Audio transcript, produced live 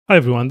Hi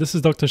everyone, this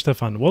is Dr.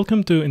 Stefan.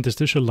 Welcome to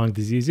Interstitial Lung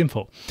Disease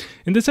Info.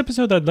 In this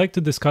episode, I'd like to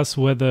discuss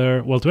to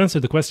answer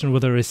the question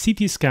whether a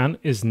CT scan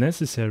is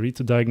necessary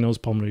to diagnose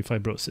pulmonary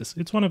fibrosis.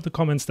 It's one of the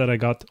comments that I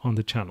got on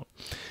the channel.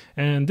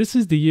 And this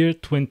is the year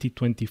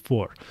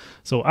 2024.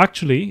 So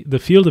actually, the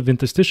field of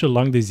interstitial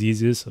lung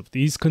diseases, of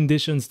these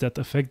conditions that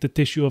affect the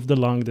tissue of the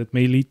lung that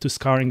may lead to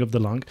scarring of the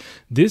lung,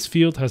 this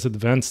field has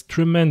advanced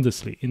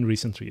tremendously in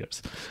recent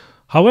years.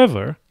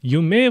 However,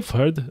 you may have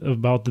heard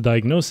about the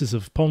diagnosis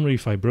of pulmonary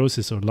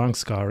fibrosis or lung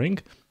scarring,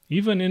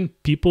 even in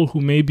people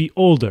who may be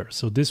older.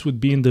 So this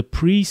would be in the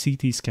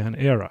pre-CT scan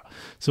era.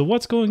 So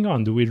what's going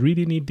on? Do we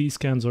really need these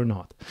scans or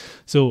not?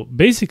 So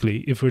basically,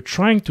 if we're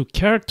trying to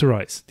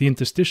characterize the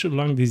interstitial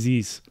lung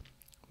disease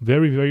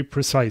very, very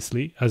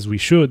precisely, as we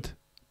should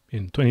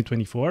in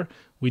 2024,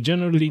 we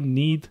generally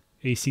need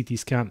a CT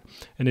scan.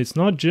 And it's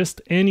not just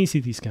any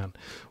CT scan.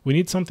 We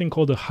need something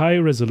called a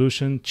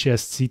high-resolution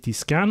chest CT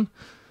scan,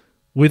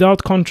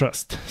 without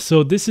contrast.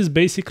 So this is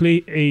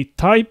basically a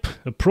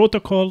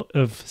protocol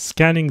of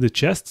scanning the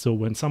chest. So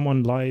when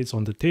someone lies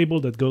on the table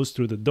that goes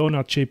through the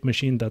donut-shaped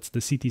machine, that's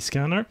the CT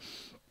scanner,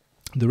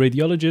 the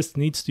radiologist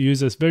needs to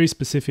use a very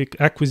specific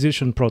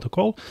acquisition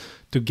protocol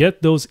to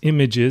get those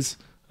images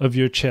of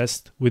your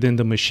chest within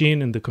the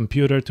machine and the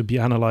computer to be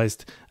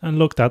analyzed and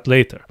looked at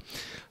later.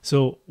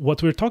 So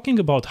what we're talking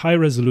about high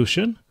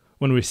resolution,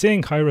 when we're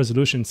saying high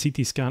resolution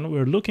CT scan,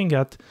 we're looking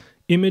at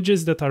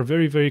images that are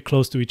very, very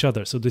close to each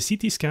other. So the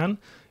CT scan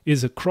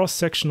is a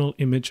cross-sectional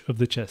image of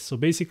the chest. So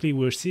basically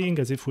we're seeing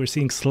as if we're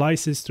seeing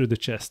slices through the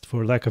chest,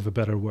 for lack of a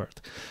better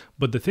word.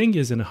 But the thing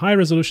is, in a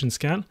high-resolution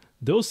scan,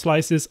 those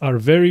slices are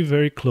very,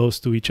 very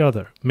close to each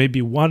other,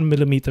 maybe 1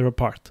 millimeter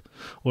apart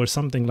or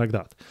something like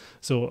that.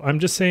 So I'm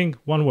just saying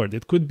one word.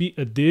 It could be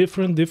a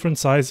different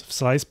size of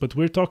slice, but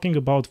we're talking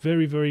about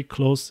very, very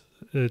close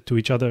to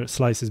each other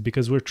slices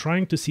because we're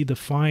trying to see the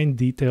fine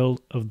detail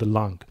of the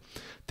lung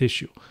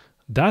tissue.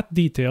 That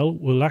detail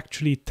will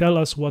actually tell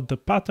us what the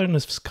pattern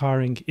of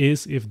scarring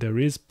is if there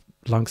is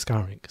lung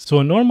scarring. So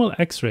a normal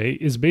X-ray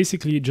is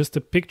basically just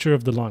a picture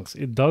of the lungs.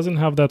 It doesn't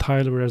have that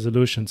high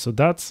resolution. So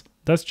that's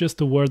just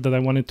the word that I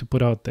wanted to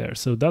put out there.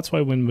 So that's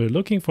why when we're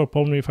looking for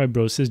pulmonary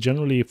fibrosis,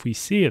 generally if we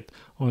see it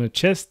on a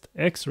chest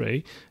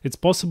X-ray, it's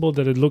possible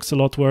that it looks a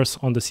lot worse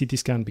on the CT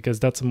scan because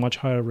that's a much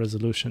higher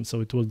resolution.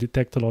 So it will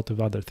detect a lot of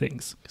other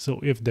things. So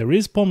if there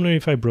is pulmonary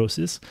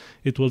fibrosis,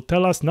 it will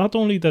tell us not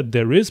only that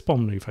there is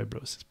pulmonary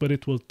fibrosis, but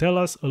it will tell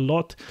us a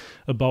lot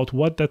about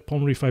what that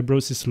pulmonary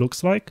fibrosis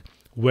looks like,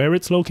 where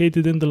it's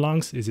located in the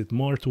lungs. Is it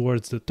more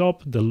towards the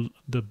top,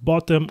 the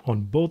bottom,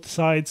 on both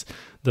sides?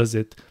 Does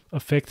it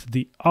affect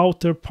the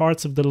outer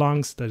parts of the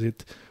lungs? Does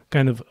it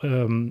kind of,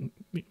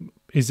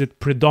 is it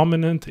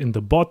predominant in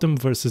the bottom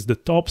versus the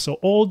top? So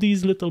all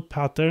these little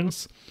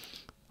patterns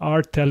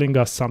are telling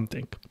us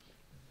something.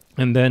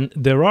 And then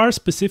there are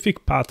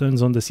specific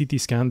patterns on the CT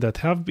scan that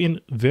have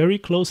been very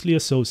closely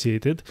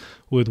associated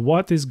with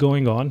what is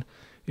going on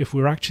if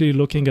we're actually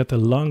looking at a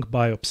lung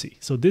biopsy.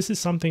 So this is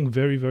something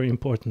very, very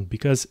important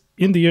because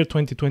in the year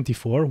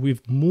 2024,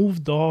 we've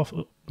moved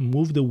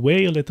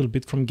away a little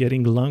bit from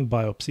getting lung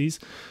biopsies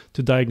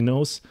to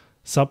diagnose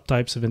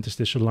subtypes of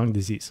interstitial lung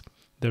disease.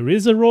 There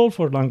is a role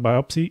for lung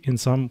biopsy in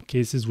some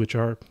cases which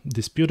are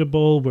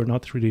disputable. We're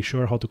not really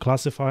sure how to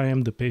classify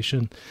them. The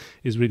patient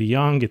is really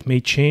young. It may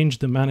change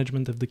the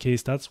management of the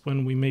case. That's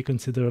when we may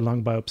consider a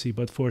lung biopsy.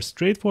 But for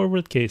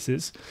straightforward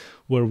cases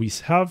where we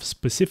have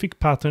specific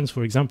patterns,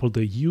 for example,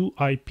 the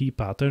UIP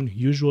pattern,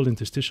 usual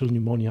interstitial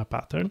pneumonia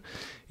pattern,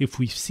 if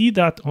we see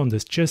that on the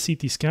chest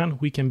CT scan,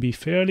 we can be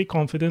fairly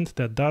confident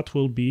that that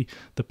will be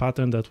the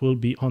pattern that will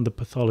be on the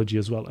pathology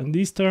as well. And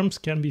these terms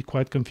can be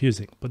quite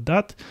confusing, but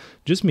that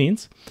just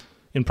means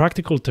in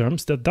practical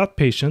terms that that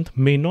patient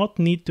may not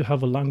need to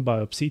have a lung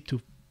biopsy to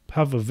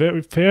have a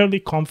very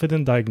fairly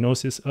confident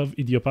diagnosis of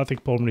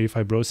idiopathic pulmonary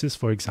fibrosis,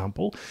 for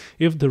example,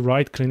 if the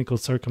right clinical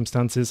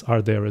circumstances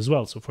are there as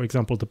well. So for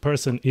example, the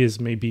person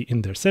is maybe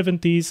in their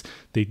 70s,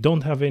 they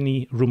don't have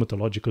any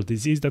rheumatological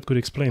disease that could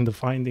explain the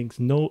findings,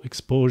 no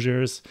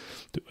exposures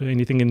to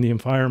anything in the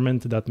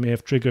environment that may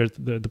have triggered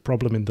the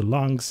problem in the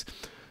lungs,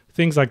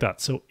 things like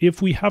that. So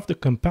if we have the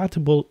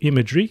compatible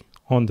imagery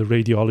on the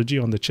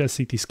radiology, on the chest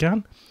CT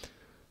scan,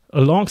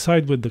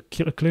 alongside with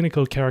the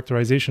clinical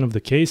characterization of the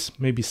case,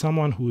 maybe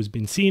someone who has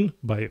been seen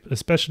by a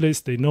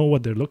specialist, they know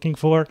what they're looking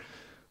for,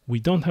 we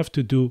don't have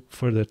to do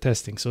further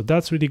testing. So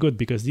that's really good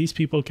because these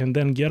people can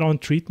then get on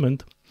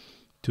treatment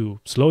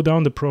to slow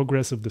down the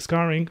progress of the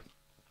scarring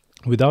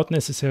without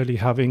necessarily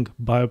having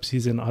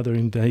biopsies and other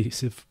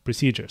invasive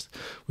procedures,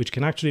 which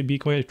can actually be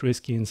quite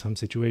risky in some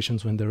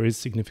situations when there is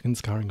significant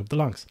scarring of the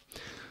lungs.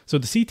 So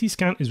the CT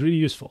scan is really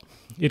useful.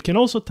 It can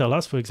also tell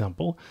us, for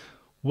example,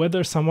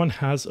 whether someone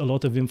has a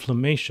lot of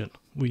inflammation.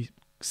 We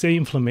say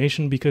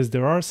inflammation because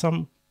there are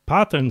some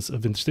patterns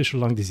of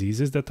interstitial lung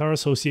diseases that are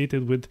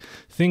associated with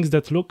things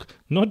that look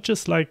not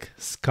just like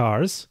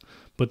scars,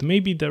 but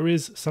maybe there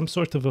is some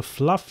sort of a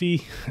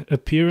fluffy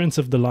appearance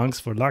of the lungs,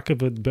 for lack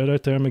of a better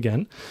term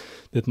again,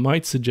 that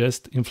might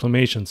suggest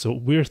inflammation. So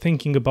we're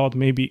thinking about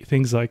maybe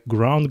things like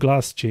ground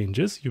glass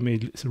changes. You may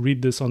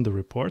read this on the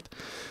report.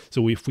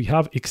 So if we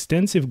have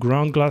extensive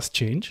ground glass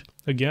change,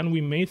 again,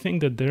 we may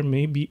think that there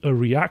may be a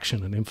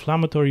reaction, an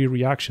inflammatory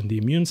reaction, the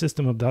immune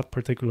system of that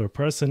particular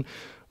person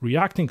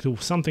reacting to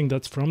something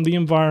that's from the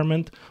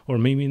environment, or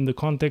maybe in the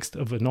context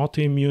of an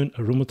autoimmune,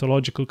 a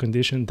rheumatological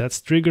condition that's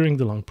triggering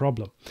the lung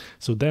problem.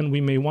 So then we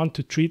may want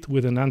to treat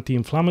with an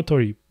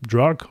anti-inflammatory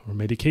drug or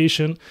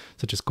medication,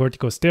 such as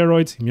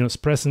corticosteroids,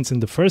 immunosuppressants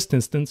in the first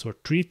instance, or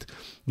treat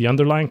the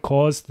underlying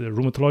cause, the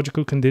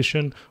rheumatological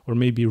condition, or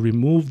maybe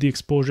remove the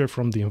exposure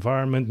from the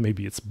environment.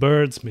 Maybe it's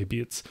birds, maybe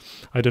it's,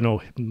 I don't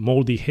know,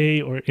 moldy hay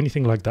or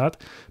anything like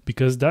that,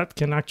 because that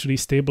can actually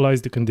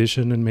stabilize the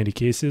condition in many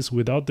cases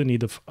without the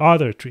need of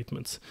other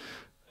treatments.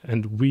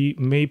 And we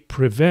may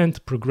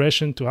prevent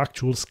progression to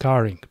actual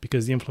scarring,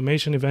 because the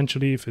inflammation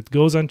eventually, if it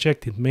goes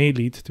unchecked, it may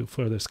lead to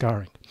further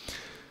scarring.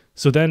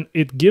 So then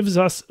it gives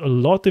us a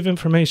lot of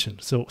information.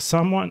 So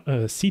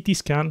a CT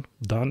scan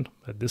done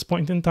at this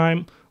point in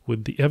time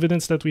with the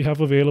evidence that we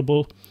have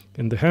available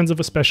in the hands of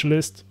a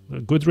specialist, a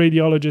good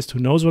radiologist who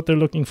knows what they're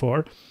looking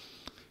for,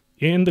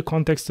 in the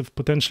context of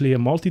potentially a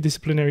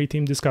multidisciplinary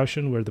team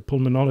discussion where the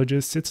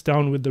pulmonologist sits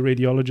down with the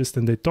radiologist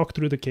and they talk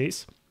through the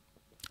case,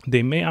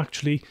 they may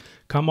actually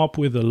come up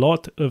with a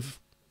lot of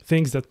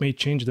things that may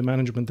change the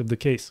management of the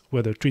case,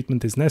 whether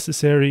treatment is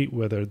necessary,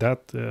 whether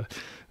that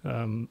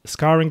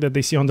scarring that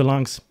they see on the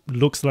lungs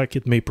looks like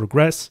it may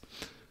progress.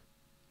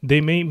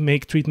 They may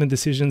make treatment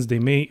decisions. They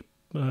may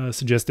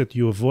suggest that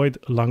you avoid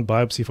a lung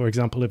biopsy, for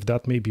example, if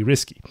that may be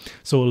risky.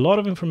 So a lot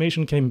of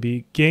information can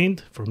be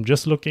gained from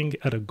just looking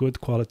at a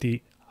good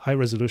quality,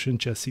 high-resolution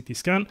chest CT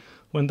scan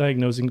when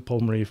diagnosing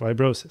pulmonary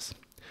fibrosis.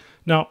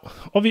 Now,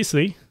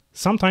 obviously,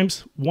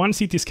 sometimes one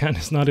CT scan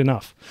is not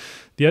enough.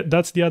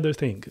 That's the other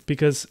thing,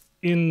 because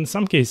in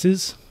some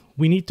cases,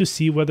 we need to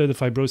see whether the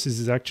fibrosis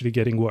is actually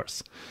getting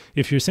worse.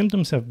 If your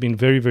symptoms have been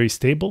very, very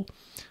stable,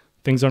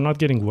 things are not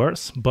getting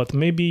worse, but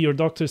maybe your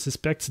doctor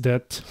suspects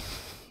that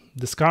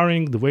the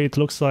scarring, the way it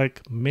looks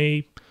like,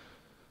 may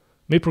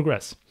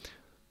progress.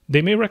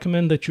 They may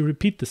recommend that you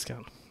repeat the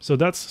scan. So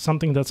that's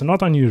something that's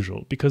not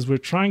unusual, because we're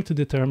trying to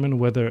determine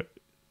whether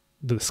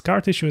the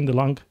scar tissue in the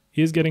lung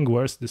is getting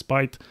worse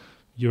despite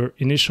your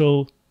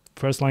initial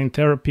first-line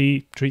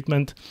therapy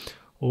treatment,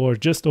 or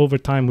just over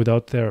time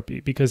without therapy.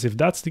 Because if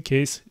that's the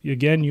case,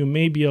 again, you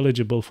may be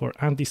eligible for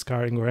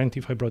anti-scarring or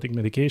anti-fibrotic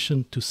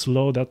medication to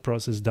slow that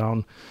process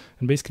down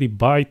and basically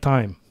buy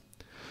time.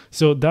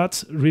 So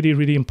that's really,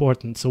 really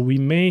important. So we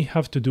may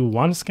have to do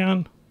one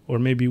scan, or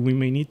maybe we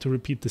may need to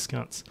repeat the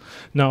scans.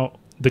 Now,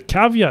 the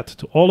caveat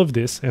to all of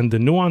this, and the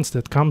nuance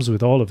that comes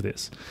with all of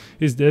this,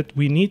 is that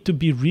we need to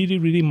be really,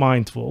 really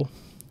mindful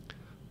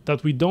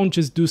that we don't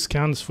just do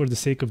scans for the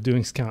sake of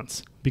doing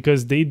scans,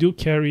 because they do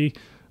carry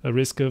a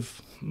risk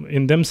of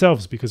in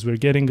themselves, because we're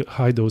getting a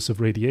high dose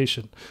of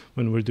radiation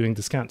when we're doing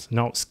the scans.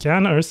 Now,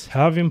 scanners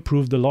have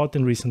improved a lot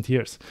in recent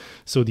years.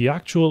 So the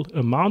actual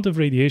amount of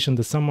radiation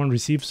that someone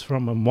receives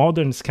from a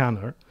modern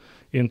scanner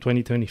in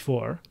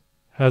 2024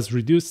 has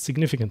reduced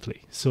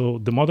significantly. So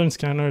the modern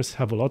scanners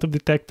have a lot of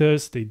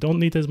detectors. They don't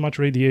need as much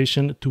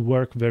radiation to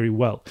work very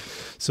well.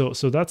 So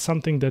that's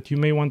something that you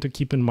may want to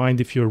keep in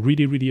mind if you're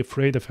really, really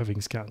afraid of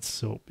having scans.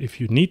 So if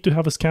you need to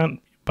have a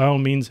scan, by all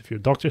means, if your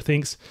doctor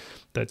thinks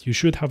that you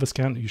should have a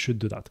scan, you should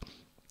do that.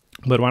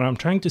 But what I'm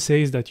trying to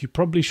say is that you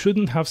probably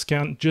shouldn't have a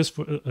scan just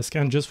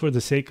for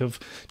the sake of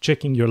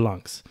checking your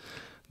lungs.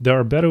 There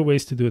are better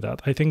ways to do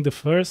that. I think the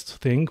first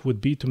thing would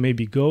be to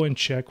maybe go and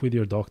check with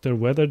your doctor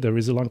whether there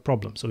is a lung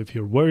problem. So if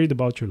you're worried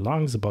about your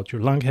lungs, about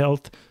your lung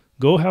health,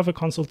 go have a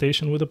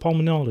consultation with a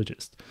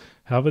pulmonologist.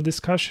 Have a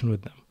discussion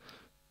with them.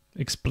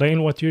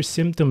 Explain what your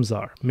symptoms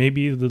are.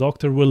 Maybe the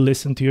doctor will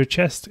listen to your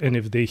chest, and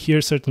if they hear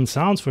certain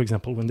sounds, for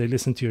example, when they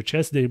listen to your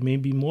chest, they may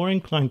be more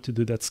inclined to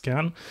do that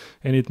scan,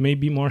 and it may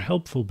be more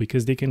helpful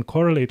because they can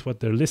correlate what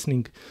they're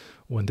listening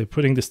when they're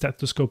putting the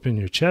stethoscope in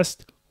your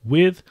chest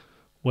with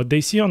what they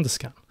see on the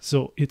scan.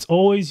 So it's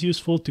always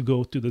useful to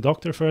go to the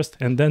doctor first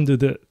and then do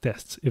the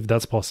tests, if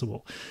that's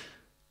possible.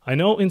 I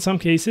know in some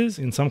cases,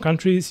 in some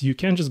countries, you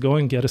can just go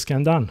and get a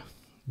scan done,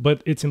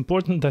 but it's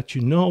important that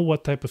you know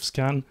what type of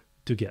scan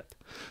to get.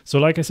 So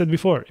like I said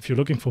before, if you're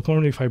looking for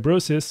pulmonary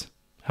fibrosis,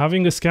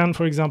 having a scan,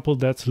 for example,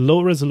 that's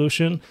low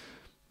resolution,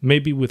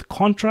 maybe with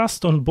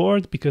contrast on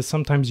board, because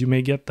sometimes you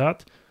may get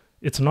that,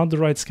 it's not the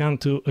right scan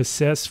to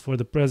assess for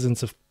the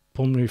presence of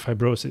pulmonary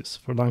fibrosis,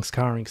 for lung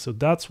scarring. So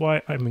that's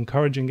why I'm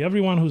encouraging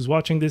everyone who's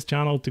watching this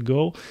channel to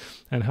go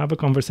and have a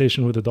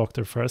conversation with the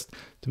doctor first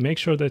to make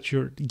sure that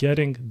you're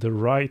getting the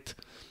right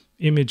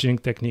imaging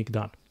technique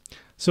done.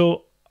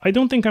 So I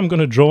don't think I'm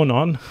going to drone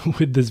on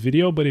with this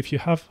video, but if you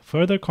have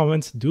further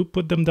comments, do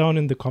put them down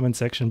in the comment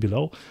section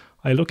below.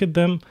 I look at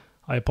them.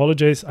 I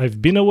apologize. I've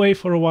been away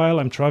for a while.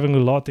 I'm traveling a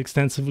lot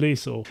extensively,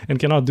 and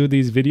cannot do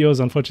these videos.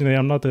 Unfortunately,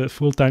 I'm not a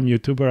full-time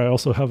YouTuber. I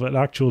also have an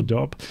actual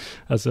job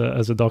as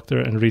a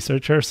doctor and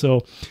researcher. So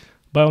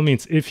by all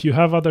means, if you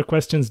have other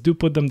questions, do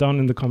put them down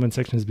in the comment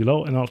sections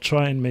below, and I'll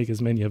try and make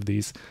as many of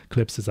these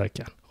clips as I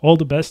can. All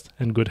the best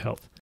and good health.